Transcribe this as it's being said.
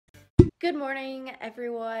Good morning,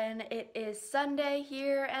 everyone. It is Sunday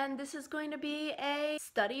here, and this is going to be a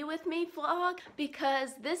study with me vlog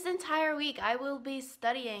because this entire week I will be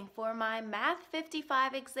studying for my Math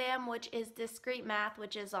 55 exam, which is discrete math,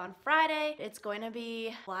 which is on Friday. It's going to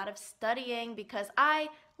be a lot of studying because I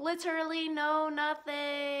literally know nothing.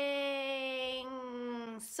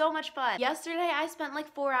 So much fun. Yesterday I spent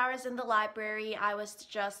like 4 hours in the library. I was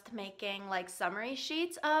just making like summary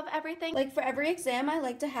sheets of everything. Like for every exam I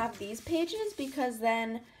like to have these pages because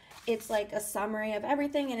then it's like a summary of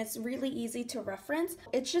everything and it's really easy to reference.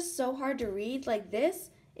 It's just so hard to read. Like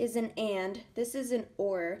this is an and, this is an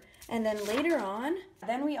or, and then later on,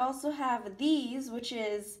 then we also have these, which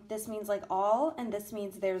is, this means like all, and this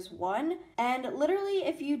means there's one. And literally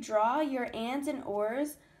if you draw your ands and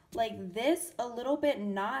ors like this a little bit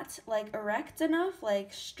not like erect enough,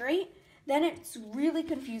 like straight, then it's really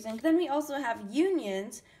confusing. Then we also have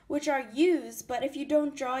unions, which are U's, but if you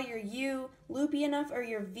don't draw your U loopy enough or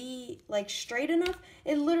your V like straight enough,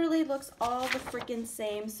 it literally looks all the freaking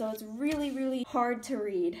same, so it's really hard to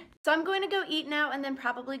read. So I'm going to go eat now and then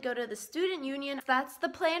probably go to the student union. That's the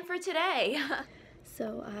plan for today.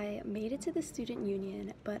 So I made it to the student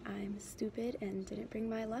union, but I'm stupid and didn't bring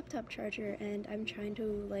my laptop charger, and I'm trying to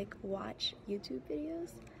like watch YouTube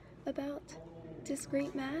videos about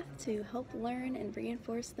discrete math to help learn and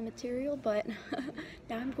reinforce the material, but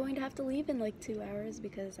now I'm going to have to leave in like 2 hours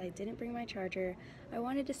because I didn't bring my charger. I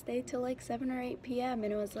wanted to stay till like 7 or 8 p.m.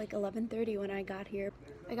 and it was like 11:30 when I got here.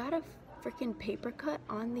 I got a freaking paper cut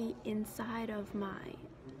on the inside of my,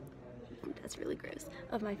 that's really gross,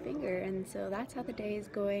 of my finger, and so that's how the day is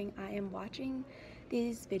going. I am watching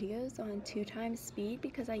these videos on 2 times speed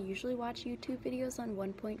because I usually watch YouTube videos on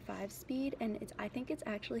 1.5 speed, and I think it's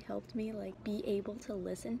actually helped me like be able to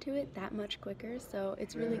listen to it that much quicker, so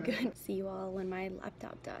it's really good. See you all when my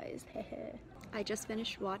laptop dies. I just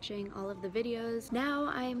finished watching all of the videos. Now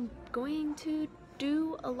I'm going to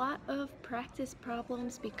do a lot of practice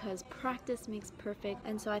problems because practice makes perfect,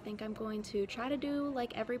 and so I think I'm going to try to do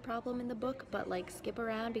like every problem in the book but like skip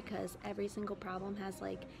around because every single problem has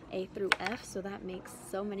like A through F, so that makes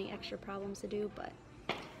so many extra problems to do, but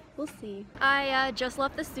we'll see. I just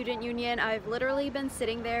left the student union. I've literally been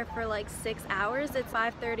sitting there for like 6 hours. It's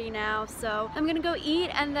 5:30 now, so I'm gonna go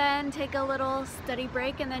eat and then take a little study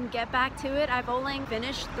break and then get back to it. I've only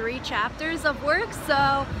finished 3 chapters of work,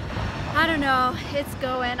 so I don't know, it's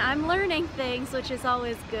going. I'm learning things, which is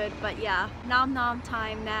always good, but yeah, nom nom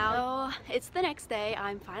time now. So it's the next day.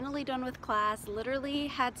 I'm finally done with class. Literally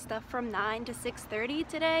had stuff from 9 to 6:30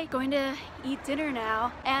 today. Going to eat dinner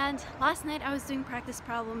now. And last night I was doing practice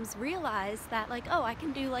problems, realized that like, oh, I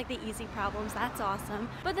can do like the easy problems, that's awesome.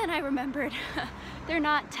 But then I remembered they're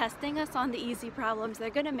not testing us on the easy problems. They're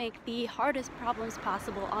gonna make the hardest problems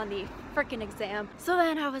possible on the frickin' exam. So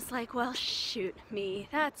then I was like, well, shoot me,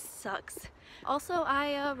 that sucks. Also,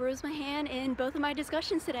 I rose my hand in both of my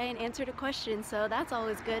discussions today and answered a question, so that's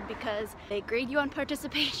always good because they grade you on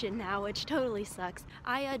participation now, which totally sucks.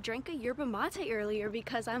 I drank a yerba mate earlier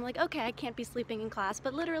because I'm like, okay, I can't be sleeping in class,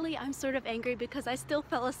 but literally I'm sort of angry because I still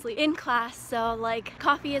fell asleep in class, so like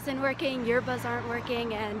coffee isn't working, yerbas aren't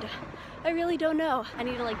working, and I really don't know. I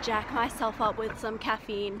need to like jack myself up with some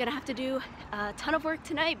caffeine. Gonna have to do a ton of work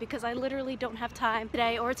tonight because I literally don't have time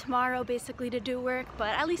today or tomorrow basically to do work, but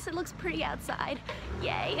at least it looks pretty outside.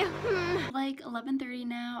 Yay. Like 11:30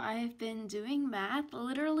 now. I've been doing math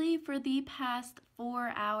literally for the past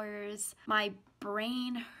 4 hours. My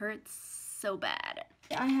brain hurts so bad.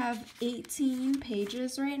 I have 18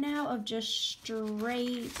 pages right now of just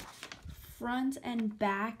straight front and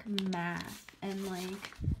back math, and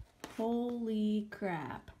like, holy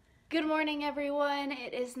crap. Good morning, everyone.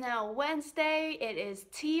 It is now Wednesday. It is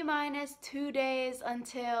T-minus 2 days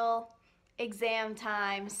until exam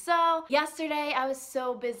time. So yesterday I was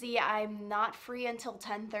so busy. I'm not free until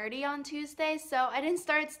 10:30 on Tuesday, so I didn't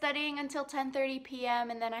start studying until 10:30 p.m.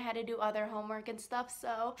 and then I had to do other homework and stuff,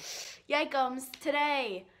 so yikums.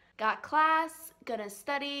 Today got class, gonna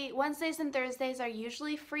study. Wednesdays and Thursdays are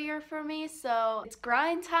usually freer for me, so it's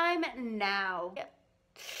grind time now.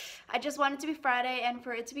 I just want it to be Friday and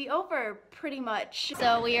for it to be over, pretty much.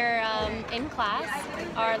 So we are in class,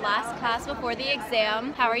 our last class before the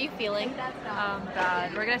exam. How are you feeling?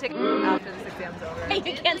 Bad. We're gonna take after this exam's over.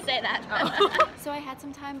 You can't say that. Oh. So I had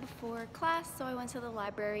some time before class, so I went to the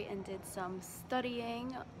library and did some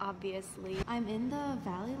studying, obviously. I'm in the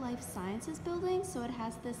Valley Life Sciences building, so it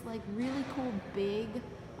has this like really cool big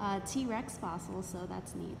T-Rex fossil, so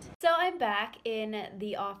that's neat. So I'm back in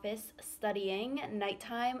the office studying,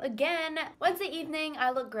 nighttime again. Wednesday evening,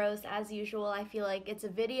 I look gross as usual. I feel like it's a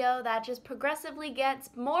video that just progressively gets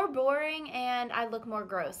more boring and I look more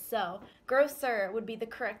gross. So grosser would be the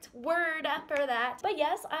correct word for that. But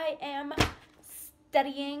yes, I am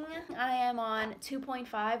studying. I am on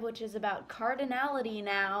 2.5, which is about cardinality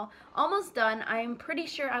now. Almost done. I'm pretty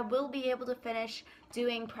sure I will be able to finish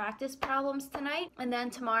doing practice problems tonight, and then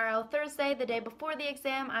tomorrow, Thursday, the day before the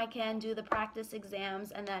exam, I can do the practice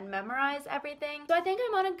exams and then memorize everything. So I think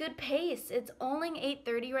I'm on a good pace. It's only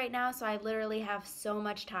 8:30 right now, so I literally have so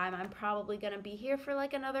much time. I'm probably gonna be here for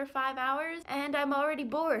like another 5 hours, and I'm already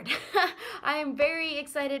bored. I am very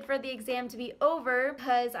excited for the exam to be over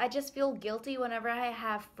because I just feel guilty whenever I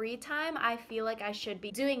have free time. I feel like I should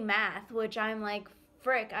be doing math, which I'm like,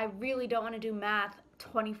 frick, I really don't want to do math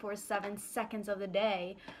 24/7 seconds of the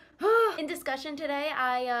day. In discussion today,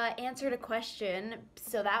 I answered a question,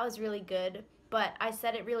 so that was really good, but I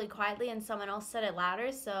said it really quietly and someone else said it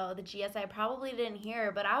louder, so the GSI probably didn't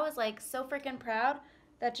hear, but I was like so freaking proud.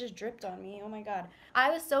 That just dripped on me, oh my god. I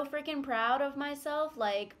was so freaking proud of myself,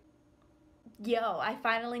 like, yo, I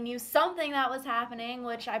finally knew something that was happening,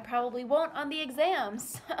 which I probably won't on the exam,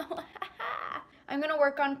 so I'm gonna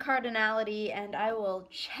work on cardinality and I will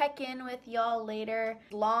check in with y'all later.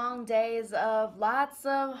 Long days of lots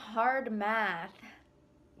of hard math.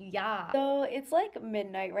 Yeah. So it's like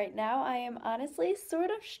midnight right now. I am honestly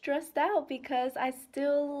sort of stressed out because I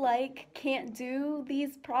still like can't do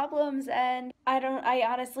these problems and I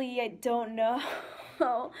honestly don't know.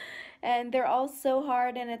 And they're all so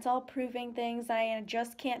hard and it's all proving things. I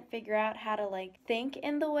just can't figure out how to like think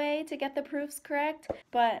in the way to get the proofs correct,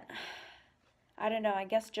 but I don't know, I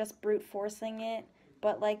guess just brute forcing it,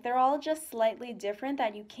 but like they're all just slightly different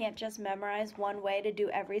that you can't just memorize one way to do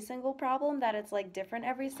every single problem, that it's like different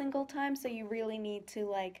every single time, so you really need to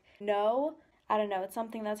like know. I don't know, it's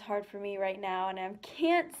something that's hard for me right now and I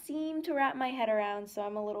can't seem to wrap my head around, so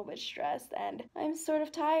I'm a little bit stressed and I'm sort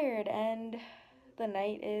of tired and the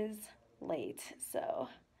night is late, so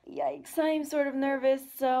yikes, I'm sort of nervous,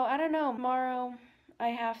 so I don't know, tomorrow I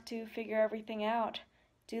have to figure everything out.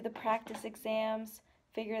 Do the practice exams,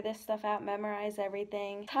 figure this stuff out, memorize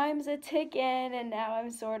everything. Time's a ticking and now I'm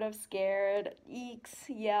sort of scared. Eeks,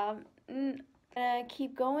 yeah.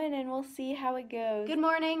 Keep going and we'll see how it goes. Good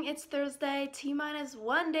morning, it's Thursday, T-minus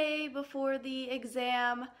 1 day before the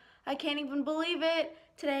exam. I can't even believe it.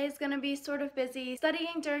 Today is gonna be sort of busy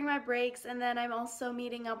studying during my breaks, and then I'm also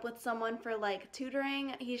meeting up with someone for like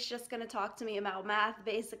tutoring. He's just gonna talk to me about math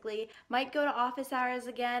basically. Might go to office hours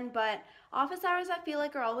again, but office hours I feel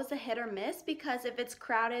like are always a hit or miss because if it's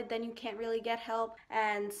crowded then you can't really get help,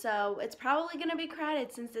 and so it's probably gonna be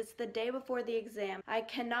crowded since it's the day before the exam. I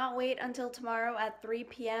cannot wait until tomorrow at 3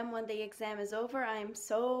 p.m. when the exam is over. I'm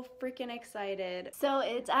so freaking excited. So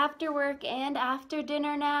it's after work and after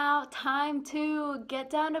dinner now. Time to get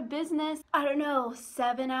down to business. I don't know,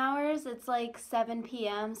 7 hours? It's like 7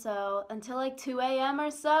 p.m. so until like 2 a.m.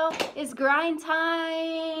 or so is grind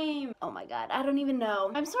time. Oh my god, I don't even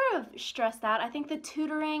know. I'm sort of stressed out. I think the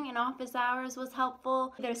tutoring in office hours was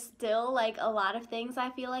helpful. There's still like a lot of things I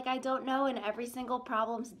feel like I don't know and every single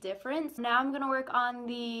problem's different. Now I'm gonna work on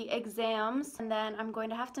the exams and then I'm going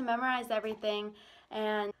to have to memorize everything.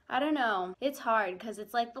 And I don't know, it's hard because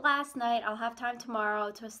it's like the last night. I'll have time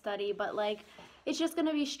tomorrow to study, but like it's just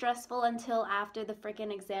gonna be stressful until after the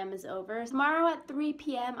freaking exam is over. Tomorrow at 3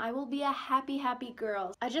 p.m. I will be a happy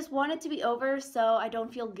girl. I just want it to be over so I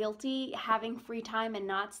don't feel guilty having free time and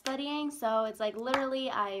not studying. So it's like literally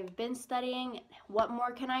I've been studying. What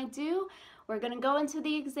more can I do? We're gonna go into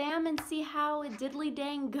the exam and see how diddly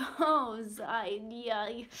dang goes. I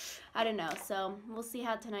don't know, so we'll see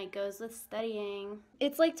how tonight goes with studying.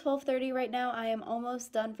 It's like 12:30 right now. I am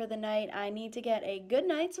almost done for the night. I need to get a good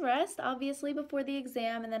night's rest, obviously, before the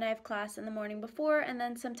exam, and then I have class in the morning before, and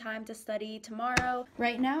then some time to study tomorrow.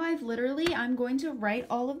 Right now, I'm going to write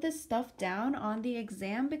all of this stuff down on the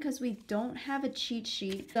exam because we don't have a cheat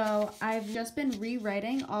sheet. So I've just been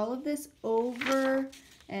rewriting all of this over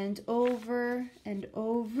and over and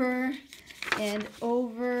over and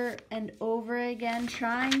over and over again,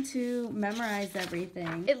 trying to memorize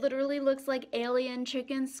everything. It literally looks like alien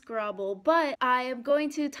chicken scrabble, but I am going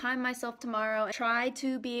to time myself tomorrow and try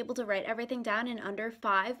to be able to write everything down in under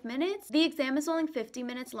 5 minutes. The exam is only 50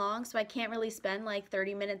 minutes long, so I can't really spend like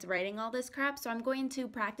 30 minutes writing all this crap, so I'm going to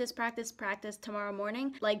practice tomorrow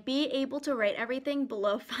morning, like be able to write everything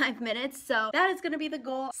below 5 minutes, so that is gonna be the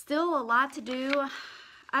goal. Still a lot to do.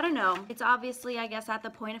 I don't know. It's obviously, I guess, at the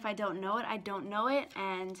point if I don't know it, I don't know it,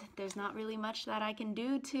 and there's not really much that I can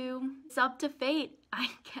do to. It's up to fate, I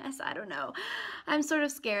guess. I don't know. I'm sort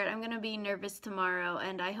of scared. I'm gonna be nervous tomorrow,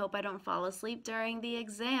 and I hope I don't fall asleep during the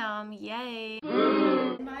exam. Yay.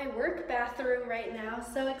 In my work bathroom right now,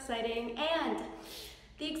 so exciting, and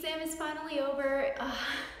the exam is finally over.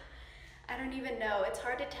 I don't even know. It's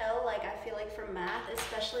hard to tell, like, I feel like from math,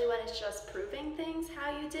 especially when it's just proving things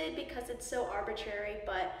how you did, because it's so arbitrary,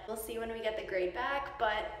 but we'll see when we get the grade back.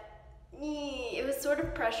 But it was sort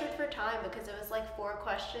of pressured for time because it was like 4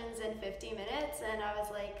 questions in 50 minutes, and I was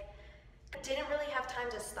like, didn't really have time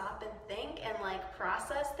to stop and think and like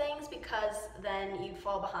process things, because then you'd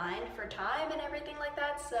fall behind for time and everything like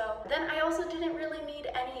that. So then I also didn't really need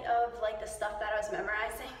any of like the stuff that I was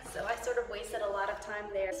memorizing, so I sort of wasted a lot of time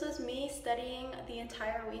there. This was me studying the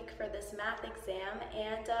entire week for this math exam,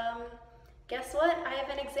 and guess what? I have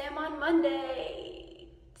an exam on Monday.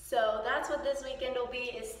 So that's what this weekend will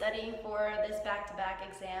be, is studying for this back-to-back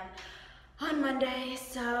exam on Monday.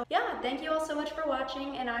 So yeah, thank you all so much for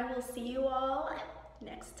watching, and I will see you all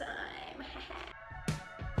next time.